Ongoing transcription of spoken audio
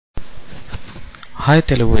Hi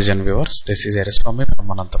Telugu vision viewers, this is Eriswamy from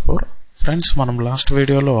Anantapur. Friends, మనం last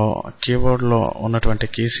వీడియోలో కీబోర్డ్లో ఉన్నటువంటి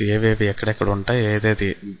కీస్ ఏవేవి ఎక్కడెక్కడ ఉంటాయి, ఏదేది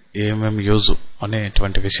ఏమేమి యూజ్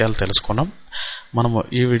అనేటువంటి విషయాలు తెలుసుకున్నాం. మనము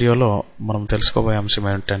ఈ వీడియోలో మనం తెలుసుకోబోయే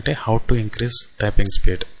అంశం ఏంటంటే హౌ టు ఇంక్రీజ్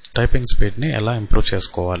టైపింగ్ స్పీడ్ని ఎలా ఇంప్రూవ్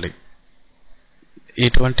చేసుకోవాలి.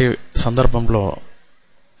 ఇటువంటి సందర్భంలో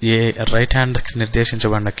ఏ రైట్ హ్యాండ్కి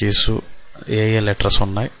నిర్దేశించబడిన కీసు ఏ లెటర్స్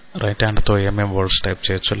ఉన్నాయి, రైట్ హ్యాండ్తో ఏమేమి వర్డ్స్ టైప్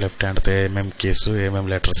చేయొచ్చు, లెఫ్ట్ హ్యాండ్తో ఏమేమి కీసు ఏమేమి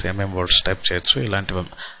లెటర్స్ ఏమేమి వర్డ్స్ టైప్ చేయొచ్చు, ఇలాంటివి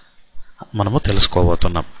మనము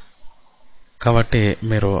తెలుసుకోబోతున్నాం. కాబట్టి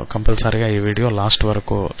మీరు కంపల్సరీగా ఈ వీడియో లాస్ట్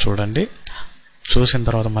వరకు చూడండి. చూసిన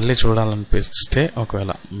తర్వాత మళ్ళీ చూడాలనిపిస్తే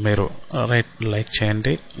ఒకవేళ మీరు లైక్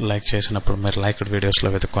చేయండి. లైక్ చేసినప్పుడు మీరు లైక్డ్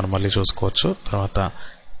వీడియోస్లో వెతుక్కొని మళ్ళీ చూసుకోవచ్చు. తర్వాత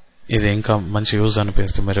ఇది ఇంకా మంచి యూజ్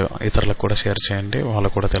అనిపిస్తే మీరు ఇతరులకు కూడా షేర్ చేయండి,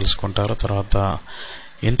 వాళ్ళు కూడా తెలుసుకుంటారు. తర్వాత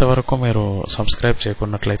ఇంతవరకు మీరు సబ్స్క్రైబ్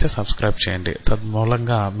చేయకున్నట్లయితే సబ్స్క్రైబ్ చేయండి.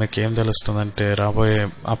 తద్మూలంగా మీకు ఏం తెలుస్తుందంటే రాబోయే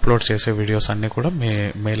అప్లోడ్ చేసే వీడియోస్ అన్నీ కూడా మీ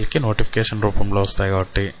మెయిల్కి నోటిఫికేషన్ రూపంలో వస్తాయి.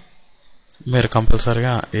 కాబట్టి మీరు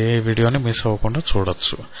కంపల్సరీగా ఏ వీడియోని మిస్ అవ్వకుండా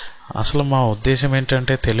చూడొచ్చు. అసలు మా ఉద్దేశం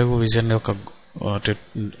ఏంటంటే తెలుగు విజన్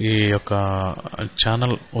ఈ యొక్క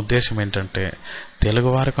ఛానల్ ఉద్దేశం ఏంటంటే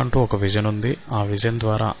తెలుగు వారికంటూ ఒక విజన్ ఉంది. ఆ విజన్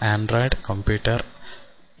ద్వారా ఆండ్రాయిడ్, కంప్యూటర్,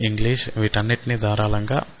 ఇంగ్లీష్ వీటన్నిటినీ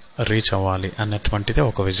ధారాళంగా రీచ్ అవ్వాలి అన్నటువంటిదే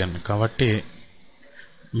ఒక విజన్. కాబట్టి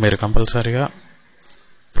మీరు కంపల్సరీగా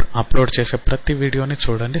అప్లోడ్ చేసే ప్రతి వీడియోని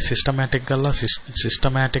చూడండి. సిస్టమేటికల్గా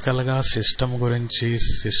సిస్టమ్ గురించి,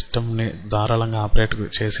 సిస్టమ్ని ధారాళంగా ఆపరేట్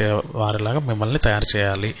చేసే వారిలాగా మిమ్మల్ని తయారు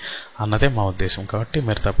చేయాలి అన్నదే మా ఉద్దేశం. కాబట్టి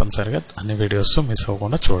మీరు తప్పనిసరిగా అన్ని వీడియోస్ మిస్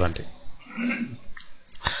అవ్వకుండా చూడండి.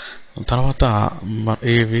 తర్వాత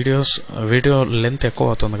ఈ వీడియో లెంత్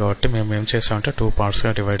ఎక్కువ అవుతుంది కాబట్టి మేము ఏం చేసామంటే 2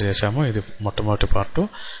 పార్ట్స్గా డివైడ్ చేసాము. ఇది మొట్టమొదటి పార్ట్.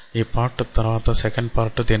 ఈ పార్ట్ తర్వాత సెకండ్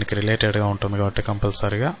పార్ట్ దీనికి రిలేటెడ్గా ఉంటుంది కాబట్టి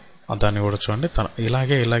కంపల్సరీగా దాన్ని కూడా చూడండి.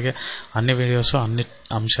 ఇలాగే అన్ని వీడియోస్ అన్ని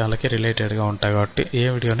అంశాలకి రిలేటెడ్గా ఉంటాయి కాబట్టి ఏ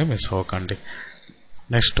వీడియోని మిస్ అవ్వకండి.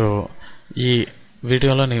 నెక్స్ట్ ఈ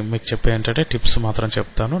వీడియోలో మీకు చెప్పే ఏంటంటే టిప్స్ మాత్రం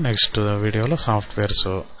చెప్తాను. నెక్స్ట్ వీడియోలో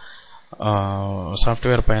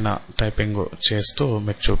సాఫ్ట్వేర్ పైన టైపింగ్ చేస్తూ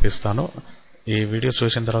మీకు చూపిస్తాను. ఈ వీడియో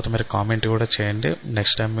చూసిన తర్వాత మీరు కామెంట్ కూడా చేయండి.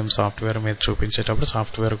 నెక్స్ట్ టైం మేము సాఫ్ట్వేర్ మీద చూపించేటప్పుడు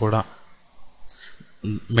సాఫ్ట్వేర్ కూడా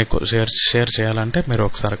మీకు షేర్ చేయాలంటే మీరు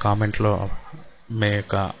ఒకసారి కామెంట్లో మీ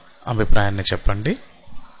యొక్క అభిప్రాయాన్ని చెప్పండి.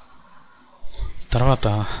 తర్వాత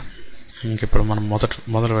ఇప్పుడు మనం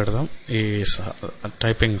మొదలు పెడదాం ఈ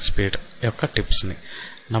టైపింగ్ స్పీడ్ యొక్క టిప్స్ని.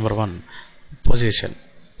 నెంబర్ 1,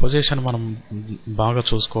 పొజిషన్ మనం బాగా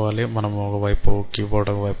చూసుకోవాలి. మనం ఒకవైపు కీబోర్డ్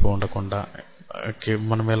ఒకవైపు ఉండకుండా,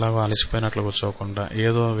 మనం ఎలాగో అలసిపోయినట్లు కూర్చోకుండా,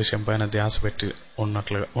 ఏదో విషయం పైన ధ్యాస పెట్టి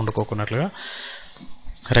ఉండుకోకున్నట్లుగా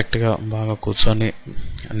కరెక్ట్గా బాగా కూర్చొని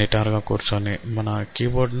నిటారుగా కూర్చొని మన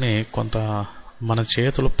కీబోర్డ్ని మన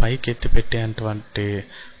చేతులు పైకి ఎత్తి పెట్టేటువంటి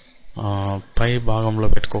పై భాగంలో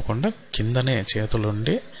పెట్టుకోకుండా కిందనే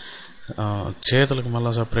చేతులుండి, చేతులకు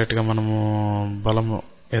మళ్ళీ సపరేట్గా మనము బలము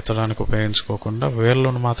ఎత్తడానికి ఉపయోగించుకోకుండా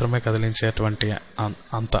వేళ్ళను మాత్రమే కదిలించేటువంటి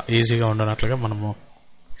అంత ఈజీగా ఉండనట్లుగా మనము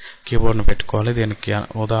కీబోర్డ్ని పెట్టుకోవాలి. దీనికి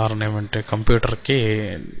ఉదాహరణ ఏమంటే కంప్యూటర్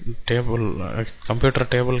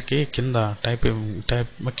టేబుల్కి కింద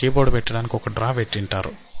కీబోర్డ్ పెట్టడానికి ఒక డ్రా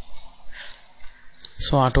పెట్టింటారు.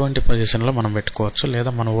 సో అటువంటి పొజిషన్లో మనం పెట్టుకోవచ్చు,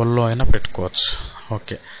 లేదా మన ఒళ్ళో అయినా పెట్టుకోవచ్చు.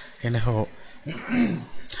 ఓకే, ఎనీహౌ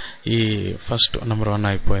ఈ ఫస్ట్ నెంబర్ 1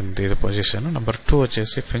 అయిపోయింది, ఇది పొజిషన్. నెంబర్ 2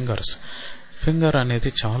 వచ్చేసి ఫింగర్ అనేది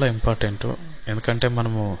చాలా ఇంపార్టెంట్. ఎందుకంటే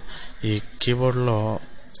మనము ఈ కీబోర్డ్లో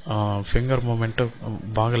ఫింగర్ మూమెంట్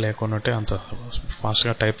బాగా లేకుంటే అంత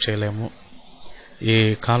ఫాస్ట్గా టైప్ చేయలేము. ఈ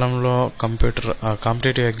కాలంలో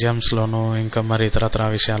కాంపిటేటివ్ ఎగ్జామ్స్లోనూ ఇంకా మరి ఇతరత్ర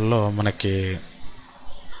విషయాల్లో మనకి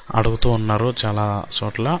అడుగుతూ ఉన్నారు చాలా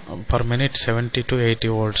చోట్ల. పర్ మినిట్ 70 to 80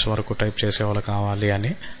 words వరకు టైప్ చేసే వాళ్ళు కావాలి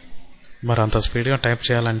అని. మరి అంత స్పీడ్గా టైప్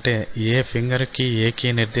చేయాలంటే ఏ ఫింగర్కి ఏ కీ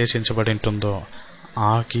నిర్దేశించబడి ఉంటుందో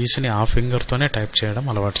ఆ కీస్ని ఆ ఫింగర్తోనే టైప్ చేయడం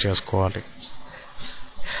అలవాటు చేసుకోవాలి.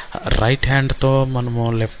 రైట్ హ్యాండ్తో మనము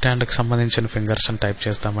లెఫ్ట్ హ్యాండ్కి సంబంధించిన ఫింగర్స్ని టైప్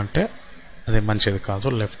చేస్తామంటే అది మంచిది కాదు.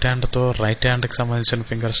 లెఫ్ట్ హ్యాండ్తో రైట్ హ్యాండ్కి సంబంధించిన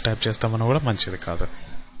ఫింగర్స్ టైప్ చేస్తామని కూడా మంచిది కాదు.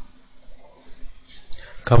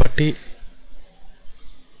 కాబట్టి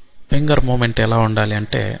ఫింగర్ మూమెంట్ ఎలా ఉండాలి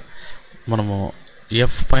అంటే మనము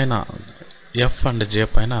ఎఫ్ అండ్ జే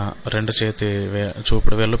పైన 2 చేతి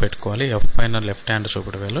చూపుడు వేళ్ళు పెట్టుకోవాలి. ఎఫ్ పైన లెఫ్ట్ హ్యాండ్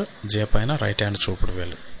చూపుడు వేలు, జే పైన రైట్ హ్యాండ్ చూపుడు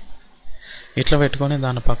వేలు. ఇట్లా పెట్టుకొని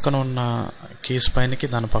దాని పక్కన ఉన్న కీస్ పైనకి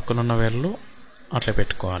దాని పక్కన ఉన్న వేళ్ళు అట్లా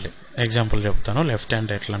పెట్టుకోవాలి. ఎగ్జాంపుల్ చెప్తాను. లెఫ్ట్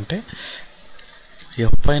హ్యాండ్ ఎట్లా అంటే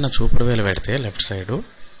ఎఫ్ పైన చూపుడు వేలు పెడితే లెఫ్ట్ సైడు,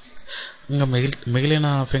 ఇంకా మిగిలిన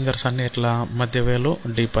ఫింగర్స్ అన్ని ఇట్లా మధ్య వేలు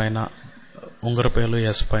డి పైన, ఉంగరపు వేలు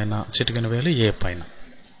ఎస్ పైన, చిటికెన వేలు ఏ పైన.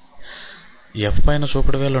 ఎఫ్ పైన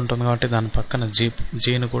చూపుడు వేలు ఉంటుంది కాబట్టి దాని పక్కన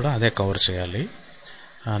జీని కూడా అదే కవర్ చేయాలి.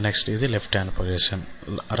 నెక్స్ట్ ఇది left hand position.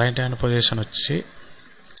 Right hand position వచ్చి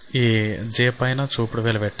ఈ జే పైన చూపుడు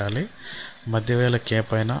వేలు పెట్టాలి, మధ్య వేలు కే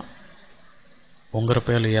పైన, ఉంగరపు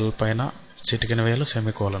వేలు ఎల్ పైన, చిటికిన వేలు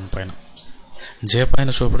సెమికోలన్ పైన. జే పైన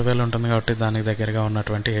చూపుడు వేలు ఉంటుంది కాబట్టి దానికి దగ్గరగా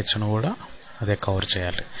ఉన్నటువంటి హెచ్ను కూడా అదే కవర్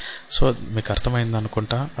చేయాలి. సో మీకు అర్థమైంది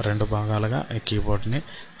అనుకుంటా. 2 భాగాలుగా ఈ కీబోర్డ్ని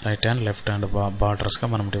రైట్ హ్యాండ్ లెఫ్ట్ హ్యాండ్ బార్డర్స్గా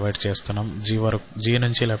మనం డివైడ్ చేస్తున్నాం. జీ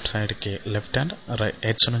నుంచి లెఫ్ట్ సైడ్కి లెఫ్ట్ హ్యాండ్,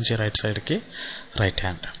 హెచ్ నుంచి రైట్ సైడ్కి రైట్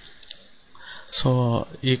హ్యాండ్. సో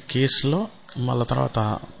ఈ కీస్లో మళ్ళీ తర్వాత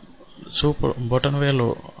బొటన్ వేలు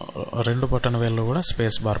 2 బొటన్ వేలు కూడా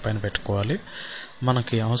స్పేస్ బార్ పైన పెట్టుకోవాలి.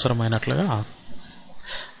 మనకి అవసరమైనట్లుగా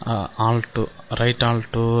right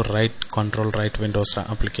control, right Windows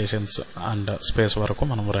applications and space వరకు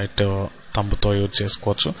మనం రైట్ థంబ్తో యూజ్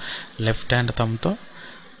చేసుకోవచ్చు. Left hand థంబ్తో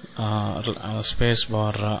space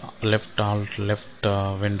bar, left Alt, left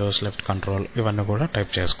Windows, left control ఇవన్నీ కూడా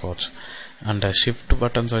టైప్ చేసుకోవచ్చు. అండ్ షిఫ్ట్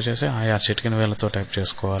బటన్స్ వచ్చేసి ఆయా చిటికిన వేలతో టైప్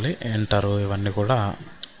చేసుకోవాలి. ఎంటర్ ఇవన్నీ కూడా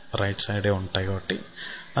రైట్ సైడే ఉంటాయి కాబట్టి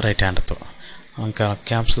రైట్ హ్యాండ్తో. ఇంకా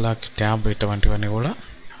క్యాప్స్ లాక్, ట్యాబ్ ఇటువంటివన్నీ కూడా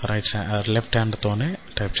లెఫ్ట్ హ్యాండ్తోనే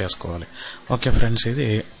టైప్ చేసుకోవాలి. ఓకే ఫ్రెండ్స్, ఇది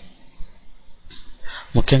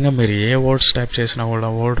ముఖ్యంగా మీరు ఏ వర్డ్స్ టైప్ చేసినా కూడా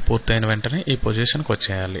వర్డ్ పూర్తయిన వెంటనే ఈ పొజిషన్కి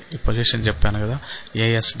వచ్చేయాలి. ఈ పొజిషన్ చెప్పాను కదా,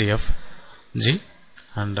 ASDF G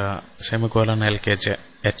and semicolon LKJ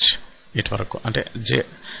H ఇటు వరకు, అంటే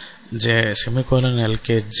జే సెమికోలన్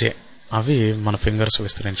LKJ అవి మన ఫింగర్స్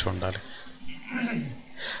విస్తరించి ఉండాలి.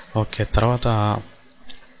 ఓకే, తర్వాత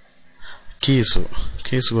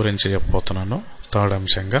కీస్ గురించి చెప్పబోతున్నాను. థర్డ్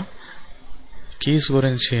అంశంగా కీస్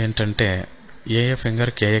గురించి ఏంటంటే ఏ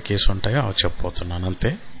ఫింగర్కి ఏ కీస్ ఉంటాయో అవి చెప్పబోతున్నాను అంతే.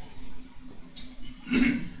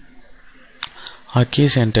 ఆ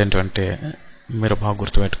కీస్ ఏంటంటే మీరు బాగా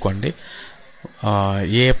గుర్తుపెట్టుకోండి.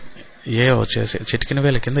 ఏ వచ్చేసి చిటికిన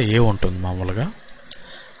వేల కింద ఏ ఉంటుంది మామూలుగా,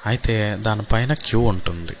 అయితే దానిపైన క్యూ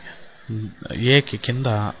ఉంటుంది, ఏకి కింద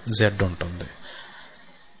జెడ్ ఉంటుంది.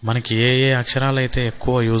 మనకి ఏ అక్షరాలు అయితే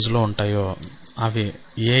ఎక్కువ యూజ్లో ఉంటాయో అవి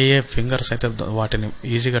ఏ ఫింగర్స్ అయితే వాటిని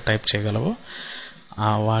ఈజీగా టైప్ చేయగలవో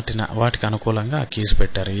వాటికి అనుకూలంగా ఆ కీస్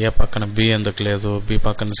పెట్టారు. ఏ పక్కన బి ఎందుకు లేదు, బి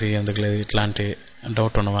పక్కన సి ఎందుకు లేదు, ఇట్లాంటి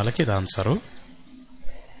డౌట్ ఉన్న వాళ్ళకి ఇది ఆన్సరు.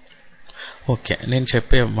 ఓకే, నేను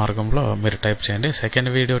చెప్పే మార్గంలో మీరు టైప్ చేయండి. సెకండ్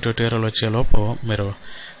వీడియో ట్యూటోరియల్ వచ్చేలోపు మీరు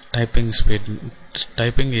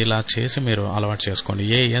టైపింగ్ ఇలా చేసి మీరు అలవాటు చేసుకోండి.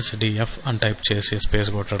 ASDF అని టైప్ చేసి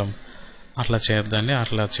స్పేస్ కొట్టడం అట్లా చేయొద్దండి.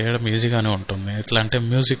 అట్లా చేయడం ఈజీగానే ఉంటుంది. ఎట్లా అంటే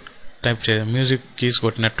మ్యూజిక్ కీస్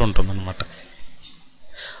కొట్టినట్టు ఉంటుంది అనమాట.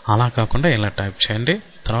 అలా కాకుండా ఇలా టైప్ చేయండి.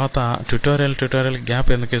 తర్వాత ట్యూటోరియల్ గ్యాప్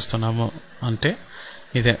ఎందుకు ఇస్తున్నాము అంటే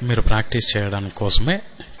ఇదే మీరు ప్రాక్టీస్ చేయడానికి కోసమే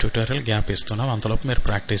ట్యూటోరియల్ గ్యాప్ ఇస్తున్నాం. అంతలోపు మీరు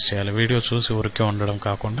ప్రాక్టీస్ చేయాలి. వీడియో చూసి ఊరికే ఉండడం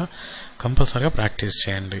కాకుండా కంపల్సరీగా ప్రాక్టీస్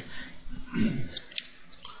చేయండి.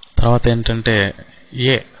 తర్వాత ఏంటంటే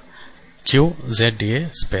QZA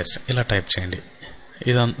స్పేస్ ఇలా టైప్ చేయండి.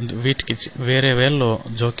 వీటికి వేరే వేల్లో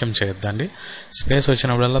జోక్యం చేయొద్దండి. స్పేస్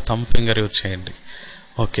వచ్చినప్పుడల్లా థంబ్ ఫింగర్ యూజ్ చేయండి.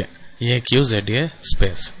 ఓకే, AQZA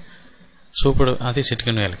స్పేస్ చూపుడు అది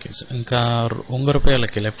చిటికిన వేలకి. ఇంకా ఉంగరపు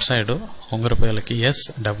వేలకి లెఫ్ట్ సైడ్ ఉంగరపు వేలకి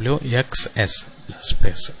SWXS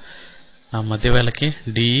స్పేస్, మధ్య వేలకి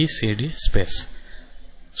DECD స్పేస్,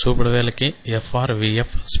 చూపుడు వేలకి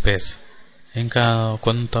FRVF స్పేస్. ఇంకా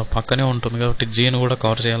కొంత పక్కనే ఉంటుంది కాబట్టి జీని కూడా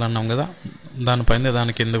కవర్ చేయాలన్నాం కదా, దానిపైన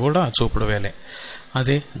దాని కింద కూడా చూపుడు వేలే,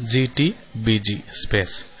 అది GTBG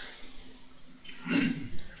స్పేస్.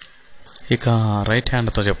 ఇక రైట్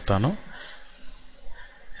హ్యాండ్తో చెప్తాను.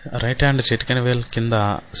 రైట్ హ్యాండ్ చిటికెన వేల్ కింద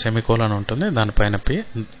సెమికోలన్ ఉంటుంది, దానిపైన P,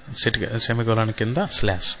 సెమికోలన్ కింద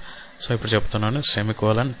స్లాష్. సో ఇప్పుడు చెప్తున్నాను,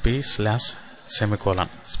 సెమికోలన్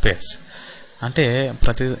P/సెమికోలన్ స్పేస్. అంటే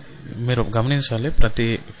మీరు గమనించాలి, ప్రతి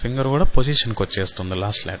ఫింగర్ కూడా పొజిషన్కి వచ్చేస్తుంది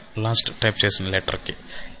లాస్ట్ టైప్ చేసిన లెటర్కి.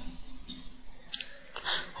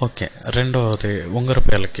 ఓకే, రెండవది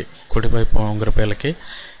ఉంగరపేలకి, కుడివైపు ఉంగరపేలకి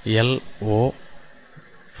LO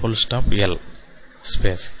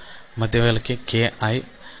స్పేస్, మధ్య వేలకి KI,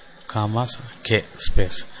 K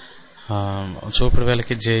స్పేస్, చూపుడు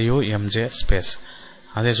వేలకి JUMJ స్పేస్,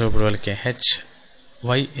 అదే చూపుడు వేలకి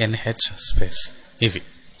HYNH స్పేస్. ఇవి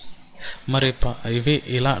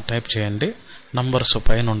ఇలా టైప్ చేయండి. నంబర్స్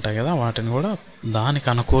పైన ఉంటాయి కదా, వాటిని కూడా దానికి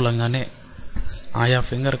అనుకూలంగానే ఆయా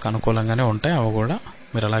ఫింగర్కి అనుకూలంగానే ఉంటాయి. అవి కూడా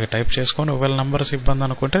మీరు అలాగే టైప్ చేసుకోండి. ఒకవేళ నంబర్స్ ఇబ్బంది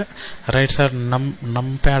అనుకుంటే రైట్ సైడ్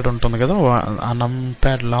నమ్ ప్యాడ్ ఉంటుంది కదా, ఆ నమ్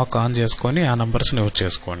ప్యాడ్ లాక్ ఆన్ చేసుకొని ఆ నంబర్స్ని యూజ్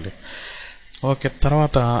చేసుకోండి. ఓకే,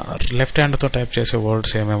 తర్వాత లెఫ్ట్ హ్యాండ్తో టైప్ చేసే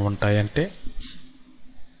వర్డ్స్ ఏమేమి ఉంటాయంటే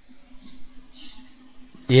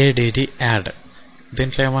ADD యాడ్.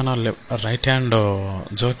 దీంట్లో ఏమైనా రైట్ హ్యాండ్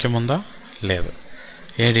జోక్యం ఉందా? లేదు.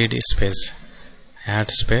 ADD space,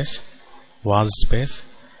 add space, was space,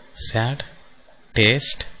 sad,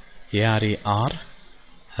 taste, ARER,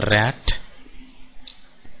 rat,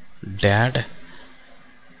 dad,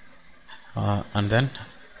 and then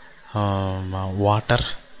water,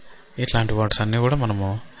 ఇట్లాంటి వర్డ్స్ అన్నీ కూడా మనము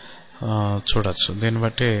చూడొచ్చు. దీన్ని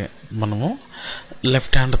బట్టి మనము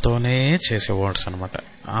లెఫ్ట్ హ్యాండ్తోనే చేసే వర్డ్స్ అనమాట.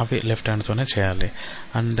 అవి లెఫ్ట్ హ్యాండ్తోనే చేయాలి.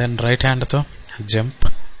 అండ్ దెన్ రైట్ హ్యాండ్తో jump,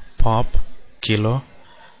 pop, kilo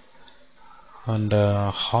and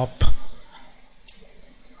hop,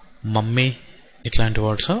 mummy, ఇట్లాంటి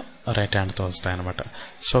వర్డ్స్ రైట్ హ్యాండ్తో వస్తాయి అనమాట.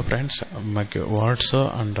 సో ఫ్రెండ్స్, మాకు వర్డ్స్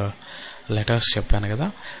అండ్ లెటర్స్ చెప్పాను కదా,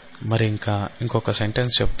 మరి ఇంకొక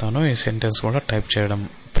సెంటెన్స్ చెప్తాను. ఈ సెంటెన్స్ కూడా టైప్ చేయడం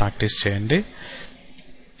ప్రాక్టీస్ చేయండి.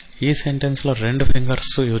 ఈ సెంటెన్స్లో 2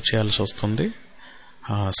 ఫింగర్స్ యూజ్ చేయాల్సి వస్తుంది,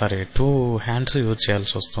 2 హ్యాండ్స్ యూజ్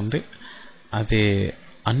చేయాల్సి వస్తుంది. అది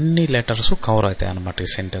అన్ని లెటర్స్ కవర్ అవుతాయి అన్నమాట ఈ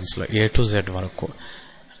సెంటెన్స్లో, A to Z వరకు.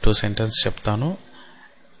 2 సెంటెన్స్ చెప్తాను.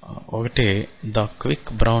 ఒకటి, the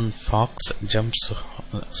quick brown pox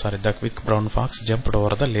jumped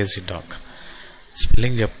over the lazy dog.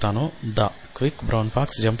 Spelling చెప్తాను. The quick brown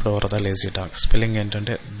pox jumped over the lazy dog. Spelling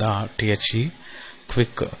ఏంటంటే the THE,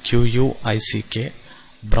 quick QUICK,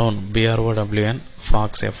 brown BROWN,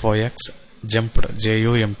 pox FOX, jumped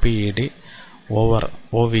JUMPED, over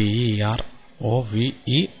OVER,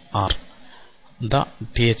 the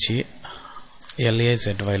THE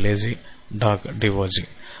LAZY, lazy, dog DOG.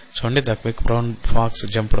 చూడండి, the quick brown pox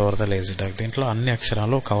jumped over the lazy dog. దీంట్లో అన్ని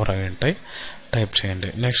అక్షరాలు cover అయి ఉంటాయి. Type చేయండి.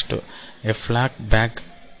 Next, A flat bag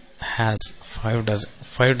has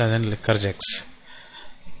 5 dozen liquor jugs.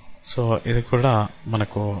 So ఇది కూడా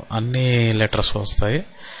మనకు అన్ని లెటర్స్ వస్తాయి.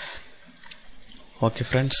 ఓకే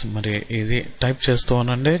ఫ్రెండ్స్, మరి ఇది టైప్ చేస్తూ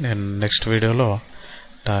ఉండండి. నేను నెక్స్ట్ వీడియోలో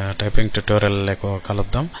టైపింగ్ ట్యూటోరియల్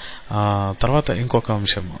కలుద్దాం. తర్వాత ఇంకొక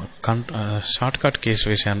అంశం, షార్ట్ కట్ కీస్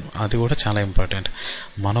విషయం, అది కూడా చాలా ఇంపార్టెంట్.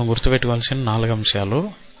 మనం గుర్తుపెట్టుకోవాల్సిన 4 అంశాలు.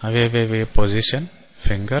 అవేవేవి: position,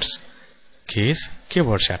 fingers, keys,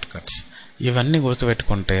 keyboard short cuts. ఇవన్నీ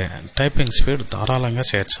గుర్తుపెట్టుకుంటే టైపింగ్ స్పీడ్ ధారాళంగా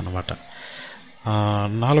చేయొచ్చు అనమాట.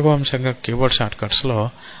 4వ అంశంగా కీబోర్డ్ షార్ట్ కట్స్లో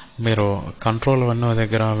మీరు కంట్రోల్ 1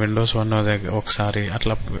 దగ్గర, విండోస్ 1 దగ్గర ఒకసారి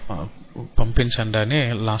అట్లా పంపించండి అని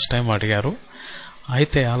లాస్ట్ టైం అడిగారు.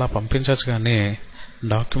 అయితే అలా పంపించవచ్చు, కానీ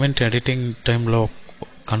డాక్యుమెంట్ ఎడిటింగ్ టైంలో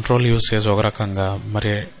కంట్రోల్ యూసేజ్ ఒక రకంగా,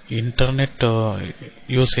 మరి ఇంటర్నెట్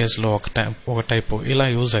యూసేజ్లో ఒక టైపు ఇలా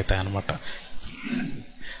యూజ్ అవుతాయి అన్నమాట.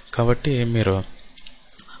 కాబట్టి మీరు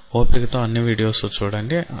ఓపికతో అన్ని వీడియోస్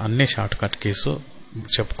చూడండి. అన్ని షార్ట్ కట్ కీస్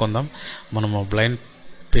చెప్పుకుందాం. మనము బ్లైండ్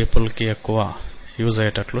పీపుల్కి ఎక్కువ యూజ్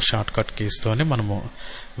అయ్యేటట్లు షార్ట్ కట్ కీస్తోని మనము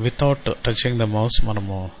వితౌట్ టచింగ్ ద మౌస్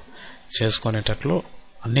మనము చేసుకునేటట్లు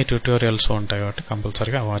అన్ని ట్యూటోరియల్స్ ఉంటాయి. కాబట్టి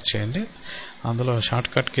కంపల్సరీగా వాచ్ చేయండి. అందులో short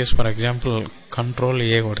cut keys for example control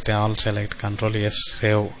A కొడితే all select, control S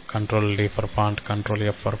save, control D for font, control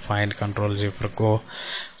F for find, control G for go,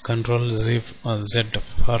 control Z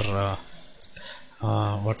for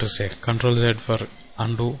control Z for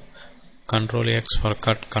undo, control X for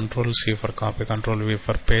cut, control C for copy, control V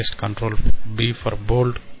for paste, control B for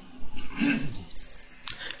బోల్డ్.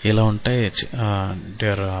 ఇలా ఉంటాయి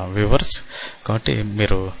dear viewers. కాబట్టి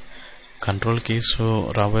మీరు control keys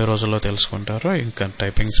రాబోయే రోజుల్లో తెలుసుకుంటారు. ఇంకా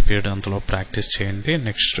typing speed అంతలో practice చేయండి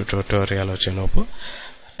నెక్స్ట్ ట్యూటోరియల్ వచ్చేలోపు.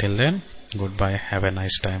 Till then, good bye, have a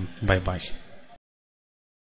nice time, bye bye.